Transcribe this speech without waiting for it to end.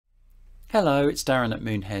Hello, it's Darren at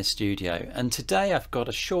Moonhare Studio, and today I've got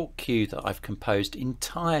a short cue that I've composed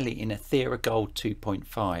entirely in Ethera Gold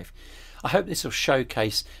 2.5. I hope this will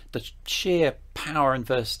showcase the sheer power and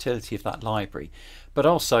versatility of that library, but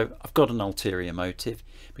also I've got an ulterior motive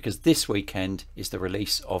because this weekend is the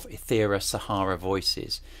release of Ethera Sahara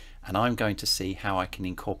Voices, and I'm going to see how I can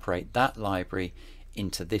incorporate that library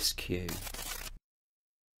into this cue.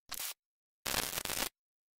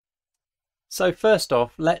 So first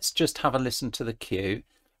off, let's just have a listen to the cue,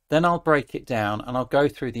 then I'll break it down and I'll go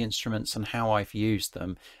through the instruments and how I've used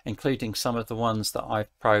them, including some of the ones that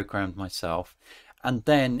I've programmed myself. And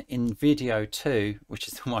then in video 2, which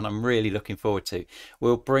is the one I'm really looking forward to,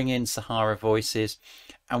 we'll bring in Sahara Voices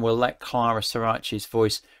and we'll let Clara Sorace's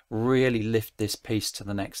voice really lift this piece to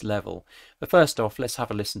the next level. But first off, let's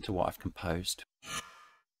have a listen to what I've composed.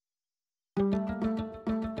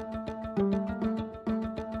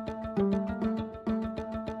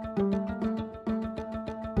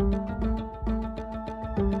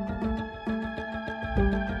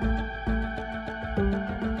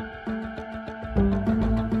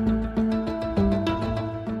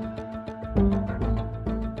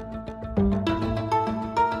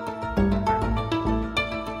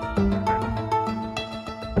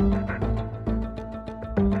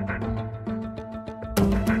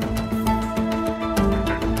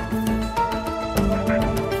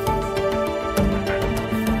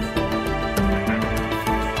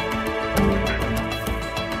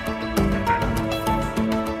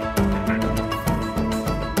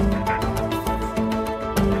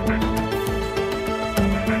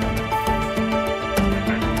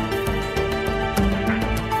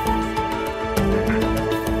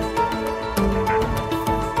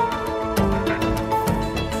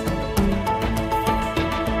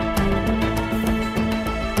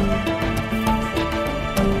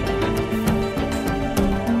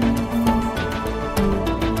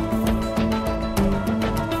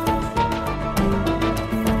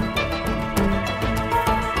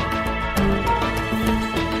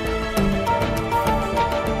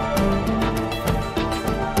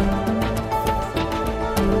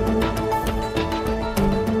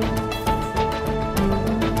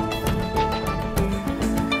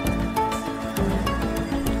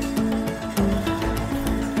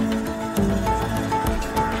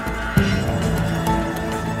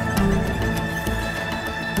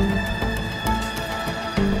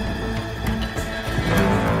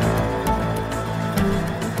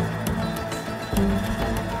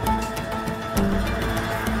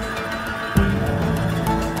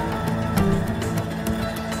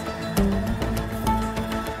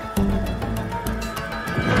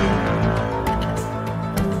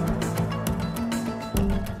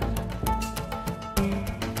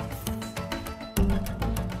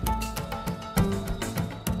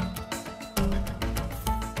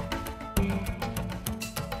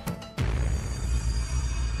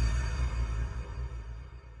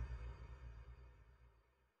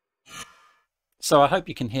 So I hope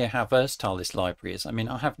you can hear how versatile this library is. I mean,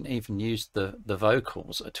 I haven't even used the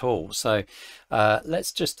vocals at all. So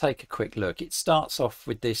let's just take a quick look. It starts off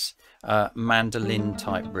with this mandolin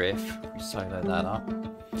type riff. We solo that up.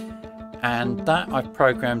 And that I've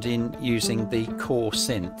programmed in using the core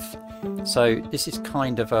synth. So this is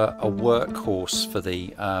kind of a workhorse for the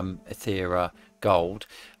Ethera Gold.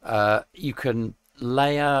 You can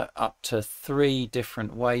layer up to 3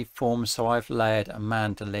 different waveforms, so I've layered a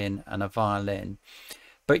mandolin and a violin,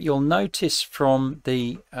 but you'll notice from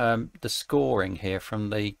the scoring here,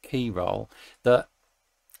 from the key roll, that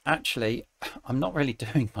actually I'm not really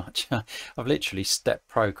doing much. I've literally step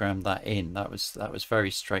programmed that in. That was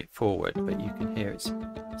very straightforward, but you can hear it's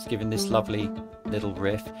giving this lovely little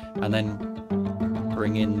riff, and then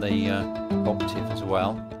bring in the octave as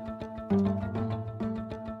well.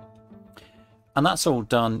 And that's all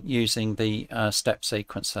done using the step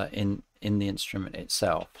sequencer in the instrument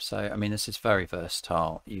itself. So I mean, this is very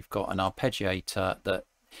versatile. You've got an arpeggiator that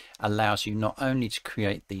allows you not only to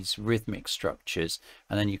create these rhythmic structures,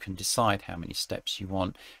 and then you can decide how many steps you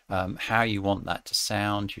want, how you want that to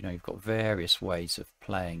sound. You know, you've got various ways of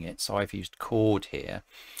playing it. So I've used chord here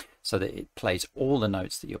so that it plays all the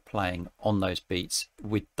notes that you're playing on those beats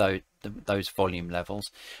with those volume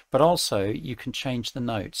levels, but also you can change the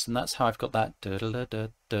notes, and that's how I've got that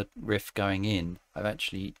riff going in. I've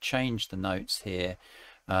actually changed the notes here.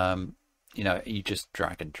 You know, you just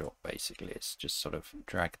drag and drop, basically. It's just sort of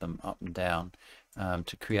drag them up and down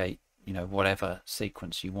to create, you know, whatever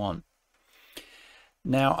sequence you want.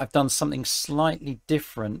 Now I've done something slightly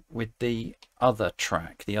different with the other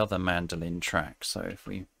track, the other mandolin track. So if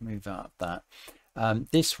we move out of that,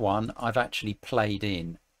 this one I've actually played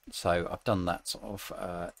in. So I've done that sort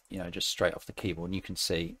of, you know, just straight off the keyboard, and you can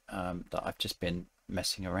see that I've just been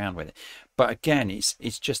messing around with it. But again,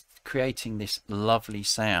 it's just creating this lovely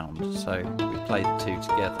sound. So we play the two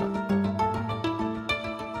together.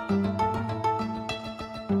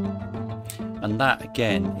 And that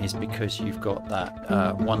again is because you've got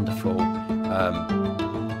that wonderful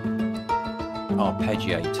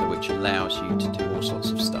arpeggiator, which allows you to do all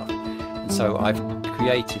sorts of stuff. And so I've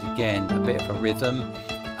created again a bit of a rhythm,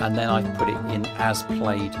 and then I've put it in as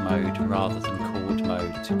played mode rather than chord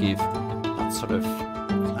mode to give that sort of,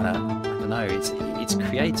 I don't know, it's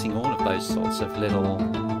creating all of those sorts of little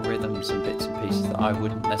rhythms and bits and pieces that I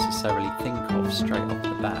wouldn't necessarily think of straight off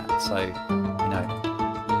the bat. So, you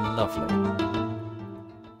know, lovely.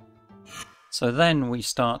 So then we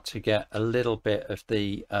start to get a little bit of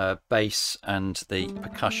the bass and the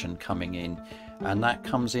percussion coming in, and that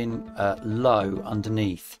comes in low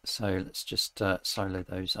underneath. So let's just solo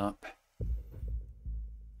those up,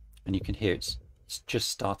 and you can hear it's just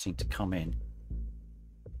starting to come in.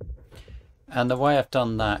 And the way I've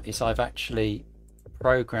done that is I've actually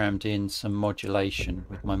programmed in some modulation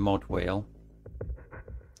with my mod wheel,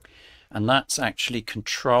 and that's actually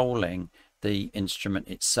controlling the instrument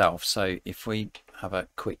itself. So if we have a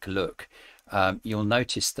quick look, you'll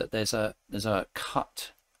notice that there's a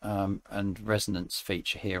cut and resonance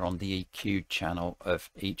feature here on the EQ channel of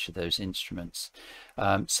each of those instruments.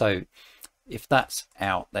 So if that's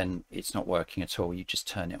out, then it's not working at all. You just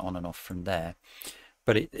turn it on and off from there.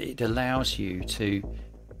 But it allows you to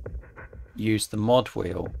use the mod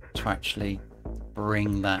wheel to actually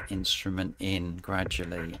bring that instrument in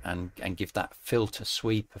gradually and give that filter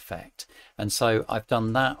sweep effect. And so I've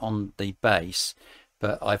done that on the bass,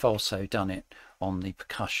 but I've also done it on the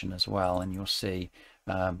percussion as well. And you'll see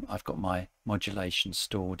I've got my modulation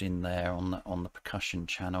stored in there on the percussion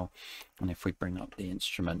channel. And if we bring up the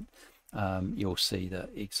instrument, you'll see that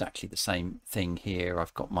exactly the same thing here.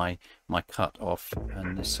 I've got my cut off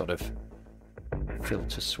and this sort of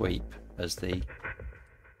filter sweep as the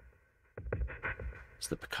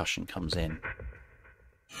percussion comes in.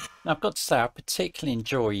 Now, I've got to say I particularly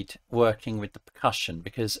enjoyed working with the percussion,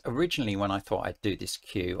 because originally when I thought I'd do this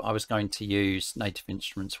cue, I was going to use Native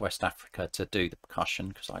Instruments West Africa to do the percussion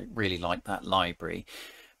because I really like that library.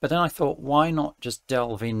 But then I thought, why not just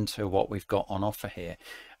delve into what we've got on offer here?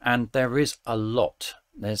 And there is a lot.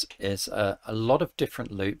 There's a lot of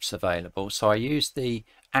different loops available. So I used the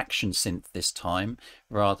Action Synth this time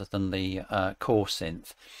rather than the Core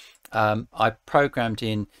Synth. I programmed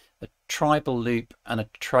in a tribal loop and a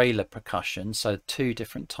trailer percussion, so two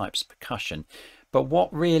different types of percussion. But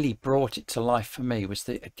what really brought it to life for me was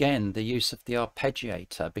again the use of the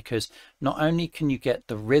arpeggiator, because not only can you get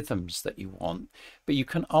the rhythms that you want, but you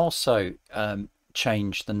can also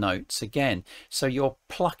change the notes again. So you're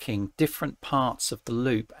plucking different parts of the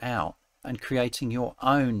loop out and creating your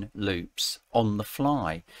own loops on the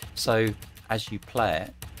fly. So as you play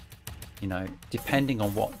it, you know, depending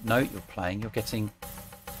on what note you're playing, you're getting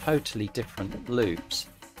totally different loops,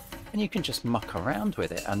 and you can just muck around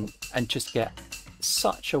with it and just get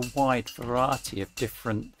such a wide variety of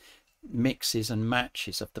different mixes and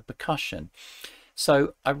matches of the percussion.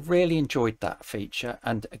 So I really enjoyed that feature.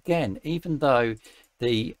 And again, even though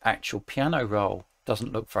the actual piano roll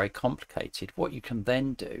doesn't look very complicated, what you can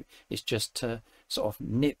then do is just to sort of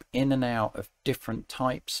nip in and out of different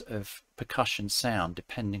types of percussion sound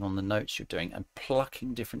depending on the notes you're doing, and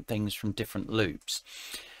plucking different things from different loops,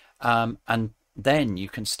 and then you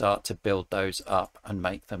can start to build those up and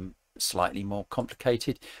make them slightly more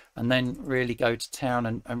complicated, and then really go to town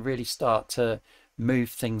and really start to move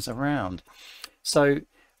things around. So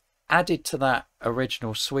added to that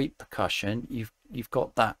original sweep percussion, you've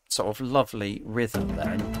got that sort of lovely rhythm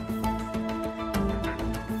then.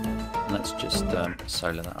 Let's just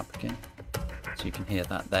solo that up again so you can hear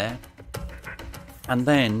that there. And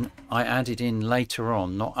then I added in later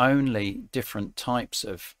on not only different types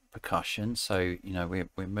of percussion, so you know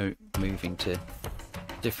we're moving to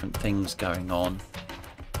different things going on.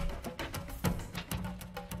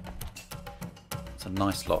 It's a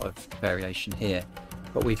nice lot of variation here,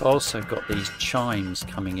 but we've also got these chimes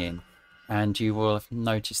coming in, and you will have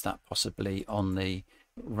noticed that possibly on the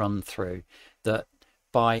run through, that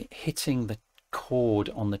by hitting the chord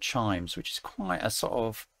on the chimes, which is quite a sort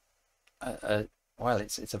of well,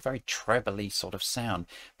 it's a very trebly sort of sound,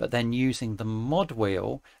 but then using the mod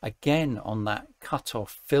wheel again on that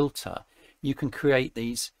cutoff filter, you can create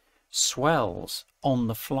these swells on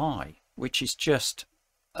the fly, which is just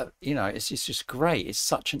you know, it's just great. It's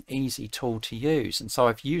such an easy tool to use, and so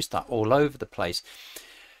I've used that all over the place.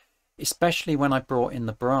 especially when I brought in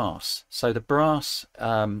the brass. So the brass,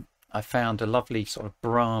 I found a lovely sort of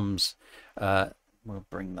Brahms, we'll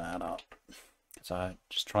bring that up because I'm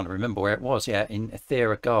just trying to remember where it was. Yeah, in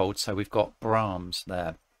Ethera Gold. So we've got Brahms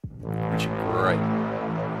there, which are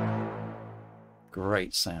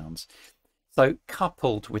great sounds. So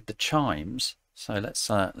coupled with the chimes, so let's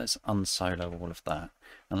unsolo all of that,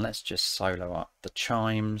 and let's just solo up the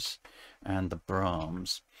chimes and the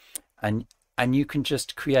Brahms, and you can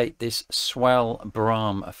just create this swell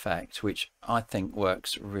Brahm effect, which I think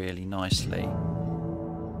works really nicely.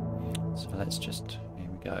 So let's just, here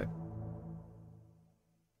we go.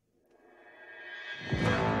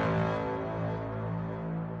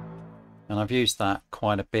 And I've used that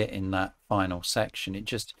quite a bit in that final section. It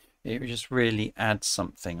just really adds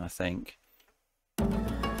something, I think.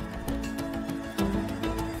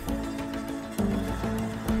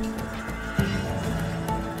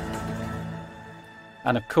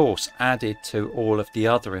 And of course, added to all of the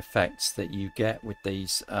other effects that you get with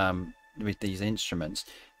these instruments,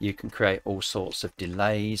 you can create all sorts of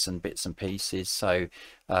delays and bits and pieces. So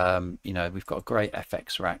you know, we've got a great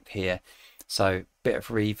FX rack here, so bit of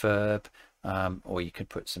reverb, or you could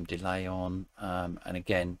put some delay on, and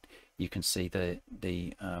again you can see the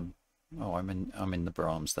oh, I'm in the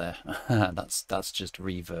Brahms there. that's just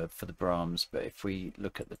reverb for the Brahms. But if we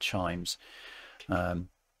look at the chimes,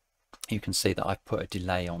 you can see that I've put a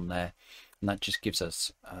delay on there, and that just gives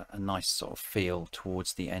us a nice sort of feel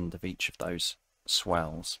towards the end of each of those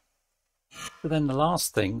swells. But then the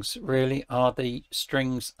last things really are the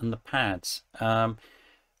strings and the pads, and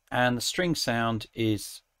the string sound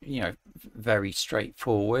is, you know, very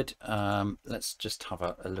straightforward. Let's just have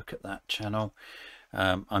a look at that channel.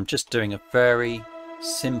 I'm just doing a very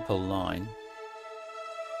simple line.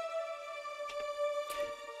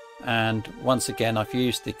 And once again, I've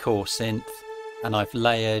used the core synth, and I've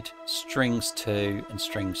layered strings 2 and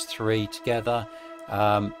strings 3 together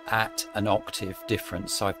at an octave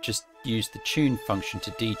difference. So I've just used the tune function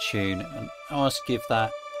to detune, and I'll just give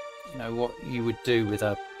that, you know, what you would do with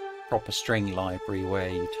a proper string library, where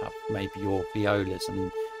you'd have maybe your violas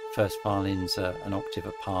and first violins an octave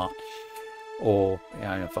apart, or, you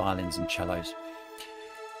know, violins and cellos.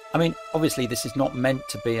 I mean, obviously this is not meant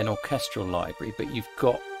to be an orchestral library, but you've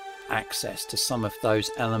got access to some of those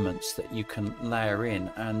elements that you can layer in,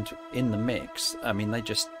 and in the mix, I mean, they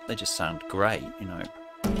just sound great, you know.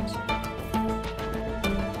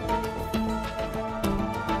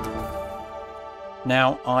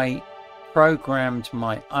 Now, I programmed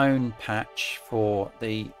my own patch for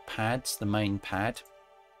the pads, the main pad.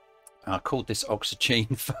 I called this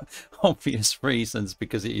Oxygen for obvious reasons,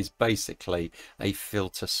 because it is basically a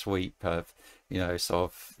filter sweep of, you know,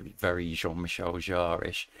 sort of very Jean-Michel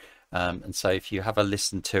Jarre-ish. And so if you have a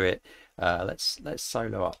listen to it, let's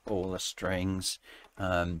solo up all the strings.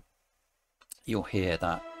 You'll hear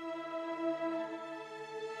that.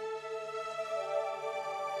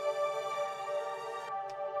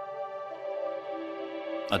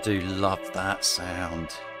 I do love that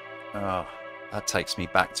sound. Oh, that takes me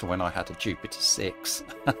back to when I had a Jupiter 6.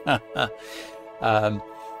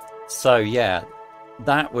 So yeah,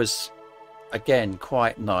 that was again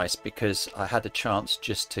quite nice, because I had a chance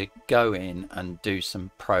just to go in and do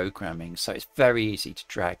some programming. So it's very easy to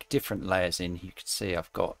drag different layers in. You can see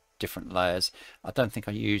I've got different layers. I don't think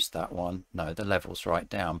I used that one. No, the level's right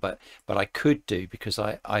down, but I could do, because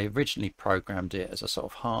I originally programmed it as a sort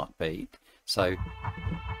of heartbeat. So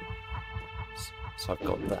I've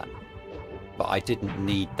got that, but I didn't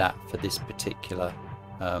need that for this particular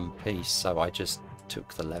piece, so I just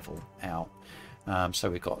took the level out. So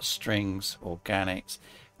we've got strings, organics,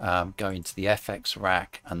 go into the FX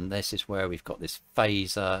rack, and this is where we've got this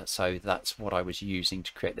phaser. So that's what I was using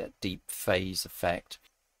to create that deep phase effect,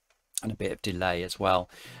 and a bit of delay as well.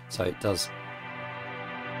 So it does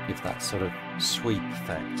give that sort of sweep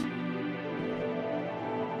effect.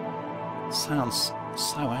 Sounds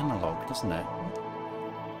so analog, doesn't it?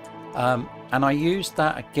 And I used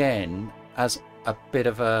that again as a bit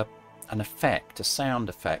of an effect, a sound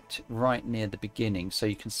effect right near the beginning. So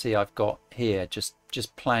you can see I've got here just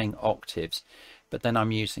playing octaves, but then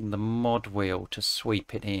I'm using the mod wheel to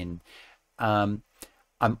sweep it in. I'm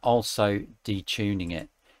also detuning it.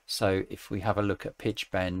 So if we have a look at pitch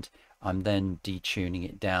bend, I'm then detuning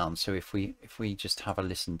it down. So if we just have a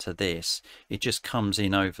listen to this, it just comes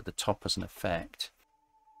in over the top as an effect.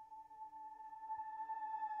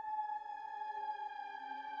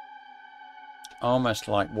 almost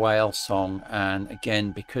like whale song, and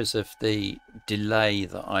again, because of the delay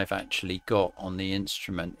that I've actually got on the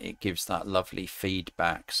instrument, it gives that lovely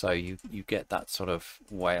feedback, so you get that sort of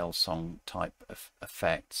whale song type of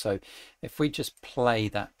effect. So if we just play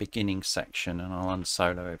that beginning section, and I'll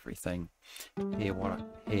unsolo everything, hear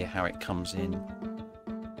how it comes in.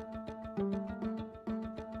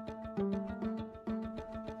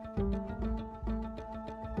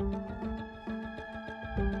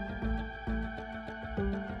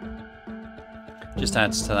 Just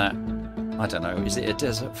adds to that, I don't know, is it a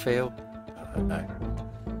desert feel? I don't know.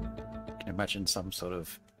 You can imagine some sort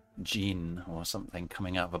of gin or something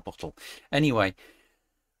coming out of a bottle. Anyway,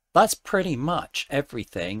 that's pretty much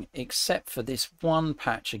everything except for this one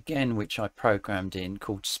patch again, which I programmed in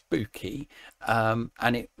called Spooky,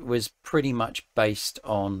 and it was pretty much based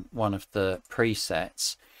on one of the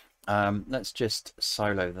presets. Let's just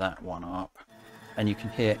solo that one up, and you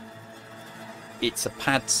can hear it's a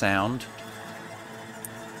pad sound.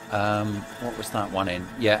 What was that one in?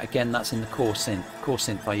 Yeah, again, that's in the core synth. Core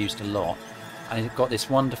synth I used a lot, and it's got this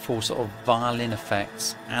wonderful sort of violin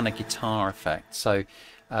effects and a guitar effect. So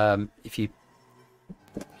if you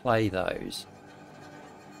play those,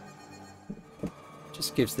 it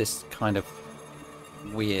just gives this kind of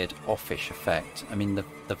weird offish effect. I mean,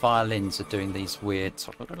 the violins are doing these weird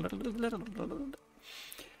sort of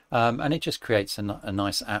and it just creates a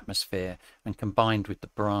nice atmosphere, and combined with the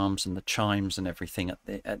Brahms and the chimes and everything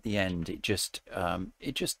at the end, it just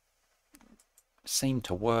seemed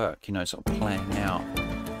to work, you know, sort of playing out.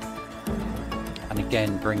 And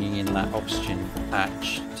again, bringing in that oxygen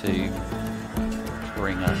patch to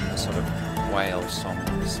bring a sort of whale song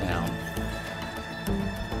sound.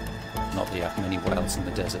 Not that you have many whales in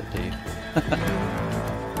the desert, do you?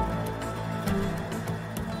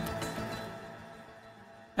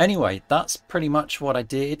 Anyway, that's pretty much what I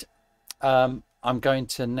did. I'm going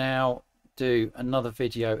to now do another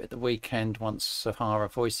video at the weekend once Sahara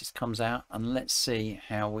Voices comes out, and let's see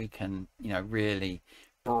how we can, you know, really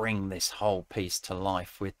bring this whole piece to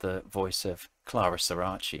life with the voice of Clara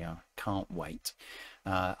Sorace. I can't wait.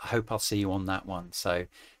 I hope I'll see you on that one. So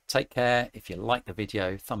take care. If you like the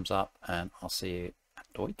video, thumbs up, and I'll see you at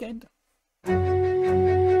the weekend.